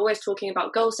always talking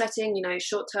about goal setting,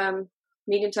 short-term,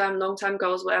 medium-term, long-term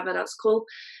goals, whatever, that's cool,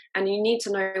 and you need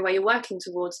to know where you're working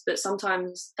towards, but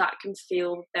sometimes that can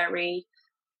feel very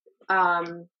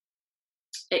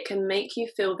it can make you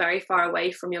feel very far away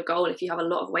from your goal if you have a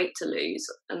lot of weight to lose.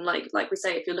 And like we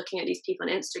say, if you're looking at these people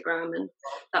on Instagram and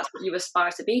that's what you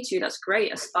aspire to be to, that's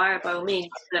great, aspire by all means,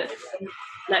 but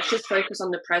let's just focus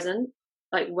on the present,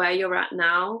 like where you're at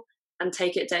now, and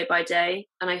take it day by day.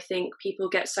 And I think people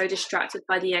get so distracted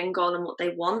by the end goal and what they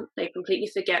want, they completely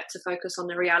forget to focus on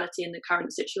the reality in the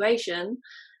current situation.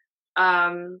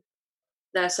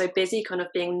 They're so busy kind of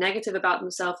being negative about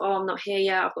themselves. Oh, I'm not here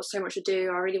yet. I've got so much to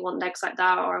do. I really want legs like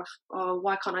that. Or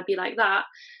why can't I be like that?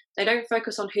 They don't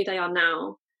focus on who they are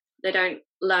now. They don't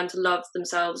learn to love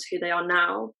themselves, who they are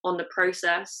now, on the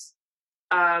process.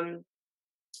 And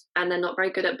they're not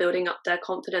very good at building up their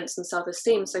confidence and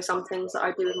self-esteem. So some things that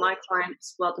I do with my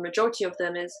clients, well, the majority of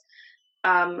them is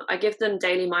I give them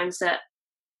daily mindset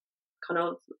kind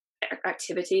of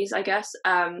activities, I guess,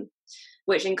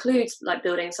 which includes like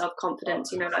building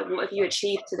self-confidence, like what have you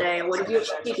achieved today, what have you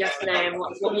achieved yesterday, and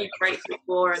what are you grateful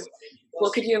for, and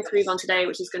what could you improve on today,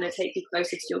 which is going to take you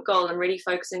closer to your goal, and really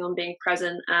focusing on being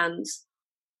present and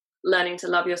learning to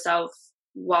love yourself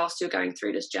whilst you're going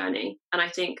through this journey. And I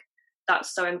think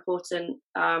that's so important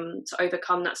to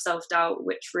overcome that self-doubt,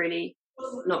 which really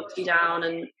knocks you down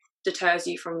and deters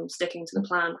you from sticking to the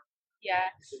plan.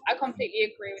 Yeah, I completely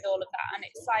agree with all of that. And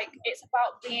it's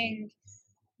about being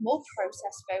more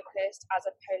process focused as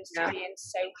opposed to being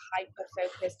so hyper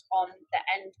focused on the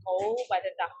end goal, whether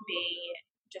that be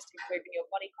just improving your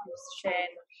body composition,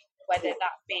 whether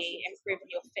that be improving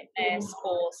your fitness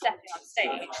or stepping on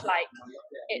stage, like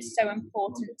it's so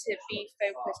important to be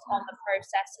focused on the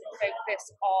process and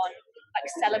focus on like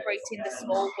celebrating the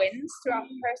small wins throughout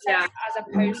the process, as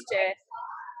opposed to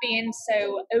being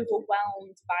so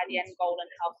overwhelmed by the end goal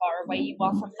and how far away you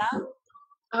are from that.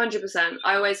 100%.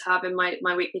 I always have in my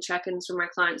weekly check-ins from my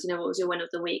clients, what was your win of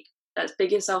the week? Let's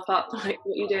big yourself up, like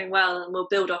what you're doing well, and we'll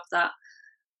build off that.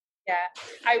 Yeah,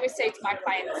 I always say to my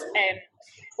clients,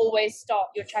 always start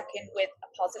your check-in with a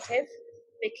positive,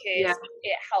 because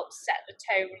it helps set the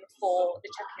tone for the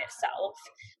check-in itself,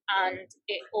 and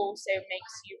it also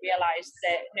makes you realise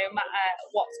that no matter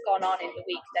what's gone on in the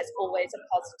week, there's always a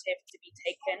positive to be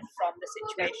taken from the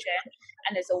situation,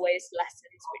 and there's always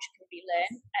lessons which can be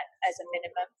learned as a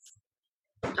minimum.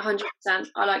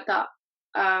 100%. I like that.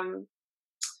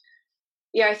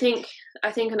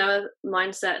 I think another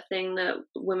mindset thing that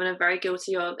women are very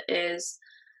guilty of is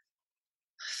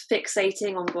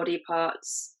fixating on body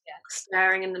parts,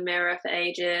 staring in the mirror for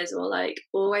ages, or like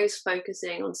always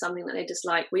focusing on something that they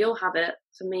dislike. We all have it.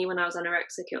 For me, when I was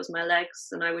anorexic, it was my legs,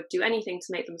 and I would do anything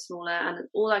to make them smaller, and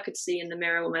all I could see in the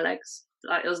mirror were my legs.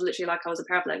 Like, it was literally like I was a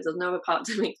pair of legs. There was no other part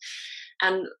to me.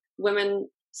 And women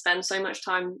spend so much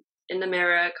time in the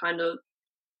mirror kind of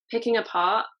picking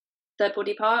apart their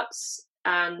body parts,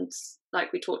 and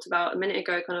like we talked about a minute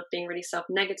ago, kind of being really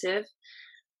self-negative.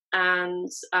 And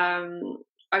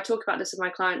I talk about this with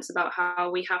my clients about how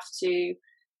we have to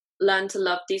learn to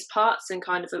love these parts and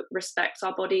kind of respect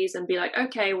our bodies and be like,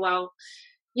 okay, well,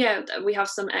 yeah, we have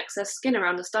some excess skin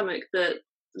around the stomach, but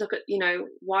look at,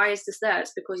 why is this there?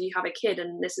 It's because you have a kid,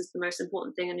 and this is the most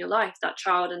important thing in your life, that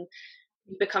child, and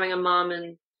becoming a mum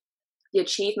and the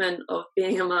achievement of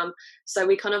being a mum. So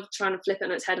we kind of try and flip it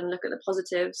on its head and look at the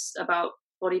positives about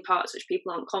body parts which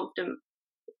people aren't confident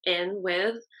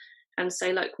with, and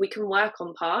say, like, we can work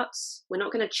on parts. We're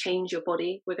not going to change your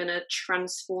body. We're going to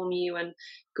transform you and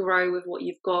grow with what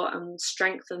you've got and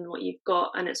strengthen what you've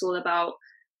got. And it's all about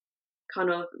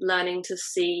kind of learning to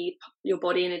see your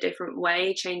body in a different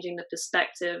way, changing the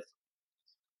perspective.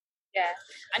 Yeah,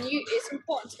 and it's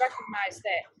important to recognise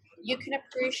that you can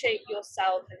appreciate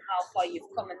yourself and how far you've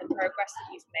come and the progress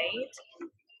that you've made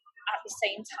at the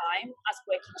same time as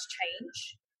working to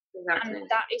change. Exactly. And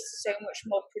that is so much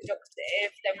more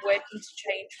productive than working to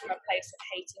change from a place of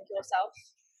hating yourself.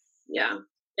 Yeah,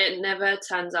 it never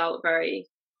turns out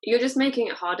you're just making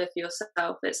it harder for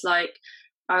yourself. It's like,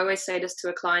 I always say this to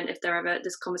a client, if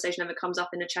this conversation ever comes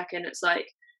up in a check-in, it's like,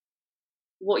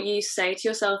 what you say to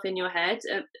yourself in your head,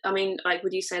 I mean, like,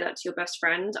 would you say that to your best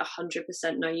friend?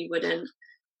 100% no, you wouldn't.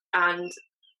 And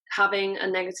having a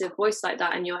negative voice like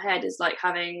that in your head is like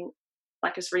having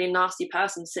like this really nasty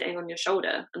person sitting on your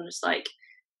shoulder and just like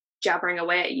jabbering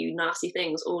away at you nasty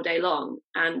things all day long.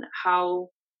 And how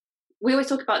we always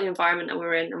talk about the environment that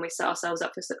we're in, and we set ourselves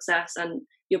up for success, and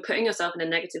you're putting yourself in a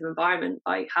negative environment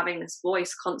by having this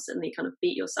voice constantly kind of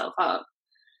beat yourself up.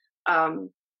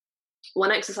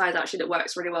 One exercise actually that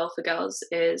works really well for girls,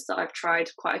 is that I've tried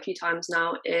quite a few times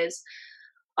now, is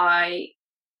I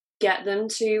get them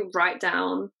to write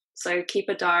down, so keep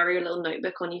a diary, a little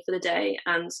notebook on you for the day,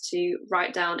 and to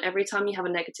write down every time you have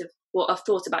a negative or a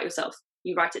thought about yourself,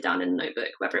 you write it down in a notebook,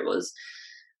 whether it was,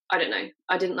 I don't know,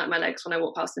 I didn't like my legs when I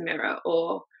walked past the mirror,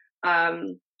 or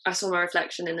I saw my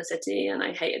reflection in the city and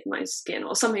I hated my skin,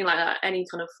 or something like that, any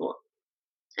kind of thought.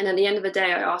 And at the end of the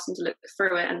day, I asked them to look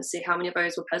through it and see how many of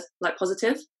those were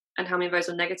positive and how many of those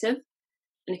were negative.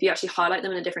 And if you actually highlight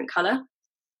them in a different color,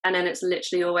 and then it's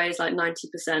literally always like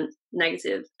 90%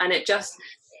 negative. And it just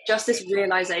this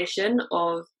realization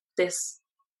of this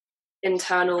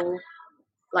internal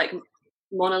like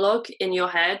monologue in your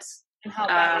head. And how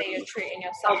badly you're treating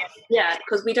yourself. Yeah,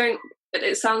 because we don't,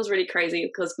 it sounds really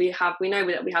crazy because we know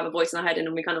that we have a voice in our head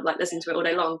and we kind of like listen to it all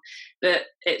day long, but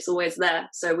it's always there.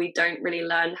 So we don't really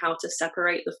learn how to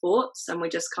separate the thoughts, and we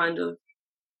just kind of,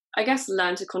 I guess,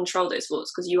 learn to control those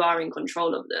thoughts, because you are in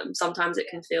control of them. Sometimes it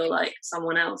can feel like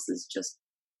someone else is just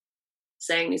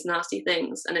saying these nasty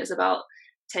things, and it's about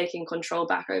taking control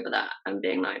back over that and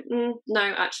being like, no,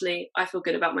 actually, I feel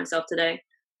good about myself today.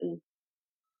 And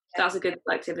that's a good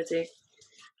activity.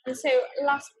 And so,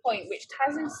 last point, which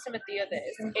ties into some of the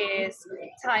others, is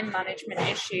time management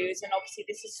issues. And obviously,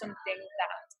 this is something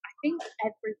that I think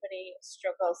everybody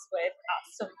struggles with at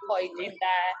some point in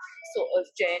their sort of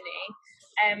journey.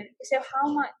 So how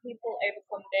might people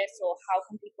overcome this, or how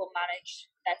can people manage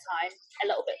their time a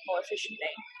little bit more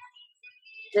efficiently?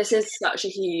 This is such a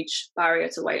huge barrier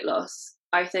to weight loss.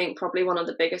 I think probably one of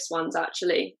the biggest ones,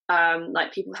 actually.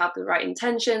 Like, people have the right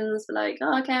intentions, they're like,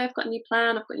 oh, okay, I've got a new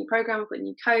plan, I've got a new program, I've got a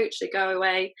new coach, they go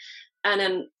away, and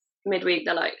then midweek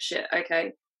they're like, shit,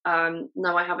 okay,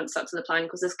 no, I haven't stuck to the plan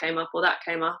because this came up or that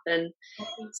came up. And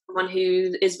someone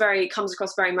who comes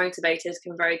across very motivated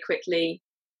can very quickly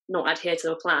not adhere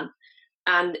to a plan.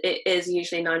 And it is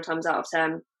usually 9 times out of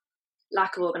 10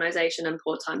 lack of organization and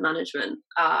poor time management.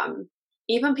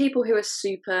 Even people who are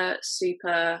super,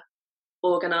 super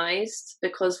organized,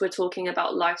 because we're talking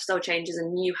about lifestyle changes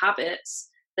and new habits,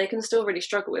 they can still really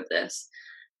struggle with this.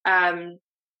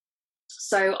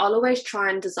 So I'll always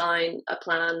try and design a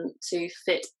plan to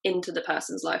fit into the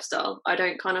person's lifestyle. I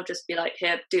don't kind of just be like,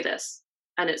 here, do this,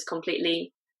 and it's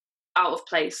completely out of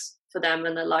place for them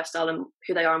and their lifestyle and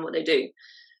who they are and what they do.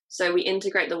 So we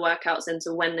integrate the workouts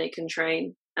into when they can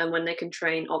train and when they can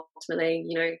train optimally.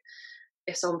 You know,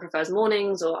 if someone prefers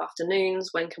mornings or afternoons,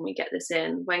 when can we get this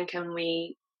in? When can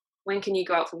you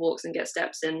go out for walks and get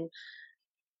steps in?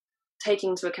 Taking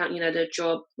into account, you know, the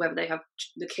job, whether they have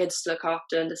the kids to look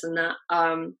after and this and that.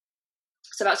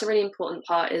 So that's a really important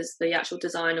part, is the actual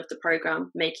design of the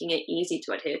program, making it easy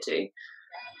to adhere to.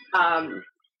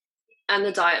 And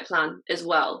the diet plan as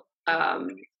well.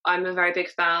 I'm a very big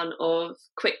fan of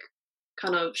quick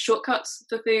kind of shortcuts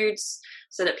for foods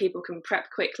so that people can prep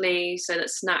quickly, so that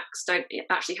snacks don't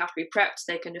actually have to be prepped.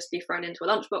 They can just be thrown into a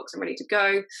lunchbox and ready to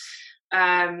go.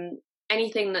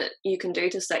 Anything that you can do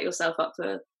to set yourself up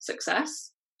for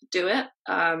success, do it.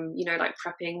 You know, like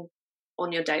prepping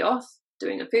on your day off,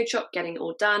 doing a food shop, getting it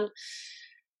all done.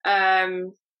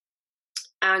 And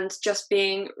just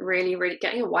being really, really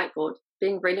getting a whiteboard,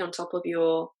 being really on top of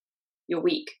your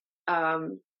week.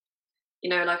 You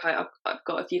know, like I've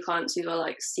got a few clients who are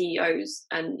like CEOs,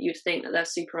 and you'd think that they're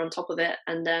super on top of it,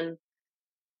 and then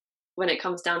when it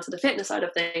comes down to the fitness side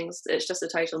of things, it's just a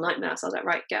total nightmare. So I was like,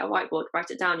 right, get a whiteboard,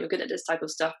 write it down. You're good at this type of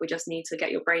stuff. We just need to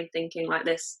get your brain thinking like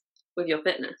this with your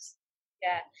fitness.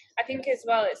 Yeah, I think as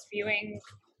well, it's viewing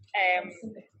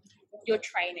your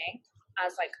training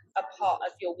as like a part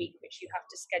of your week, which you have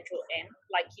to schedule in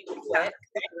like you would work,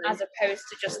 as opposed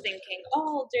to just thinking,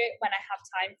 oh, I'll do it when I have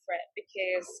time for it,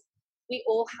 because we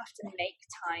all have to make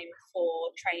time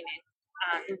for training,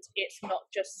 and it's not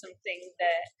just something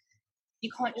that you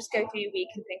can't just go through your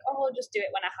week and think, oh, I'll just do it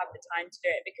when I have the time to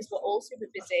do it, because we're all super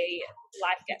busy,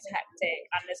 life gets hectic,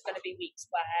 and there's going to be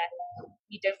weeks where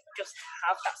you don't just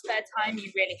have that spare time. You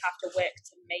really have to work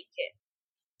to make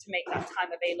that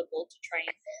time available to train,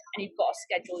 and you've got to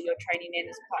schedule your training in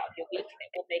as part of your week, and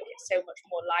it will make it so much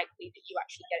more likely that you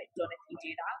actually get it done if you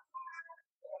do that.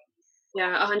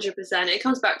 Yeah, 100%. It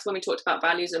comes back to when we talked about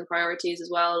values and priorities as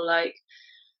well. Like,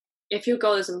 if your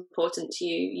goal is important to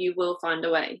you, you will find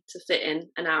a way to fit in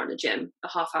an hour in the gym, a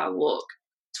half-hour walk,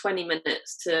 20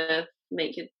 minutes to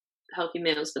make your healthy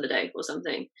meals for the day or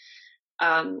something.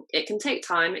 It can take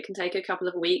time. It can take a couple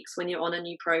of weeks when you're on a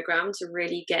new program to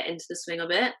really get into the swing of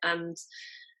it and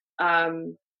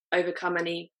overcome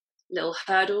any little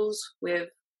hurdles with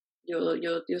your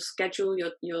schedule,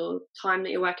 your time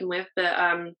that you're working with. But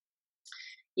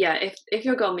yeah, if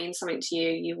your goal means something to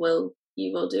you, you will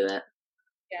do it.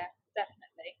 Yeah,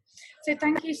 definitely. So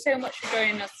thank you so much for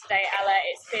joining us today, Ella.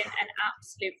 It's been an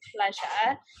absolute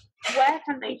pleasure. Where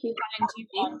can people find you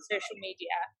on social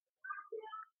media?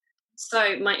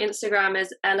 So my Instagram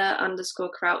is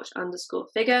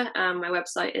Ella_Crouch_figure, and my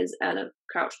website is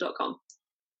ellacrouch.com.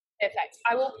 Perfect.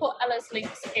 I will put Ella's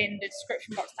links in the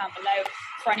description box down below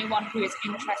for anyone who is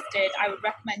interested. I would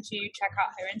recommend you check out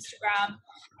her Instagram.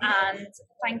 And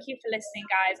thank you for listening,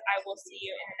 guys. I will see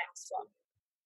you in the next one.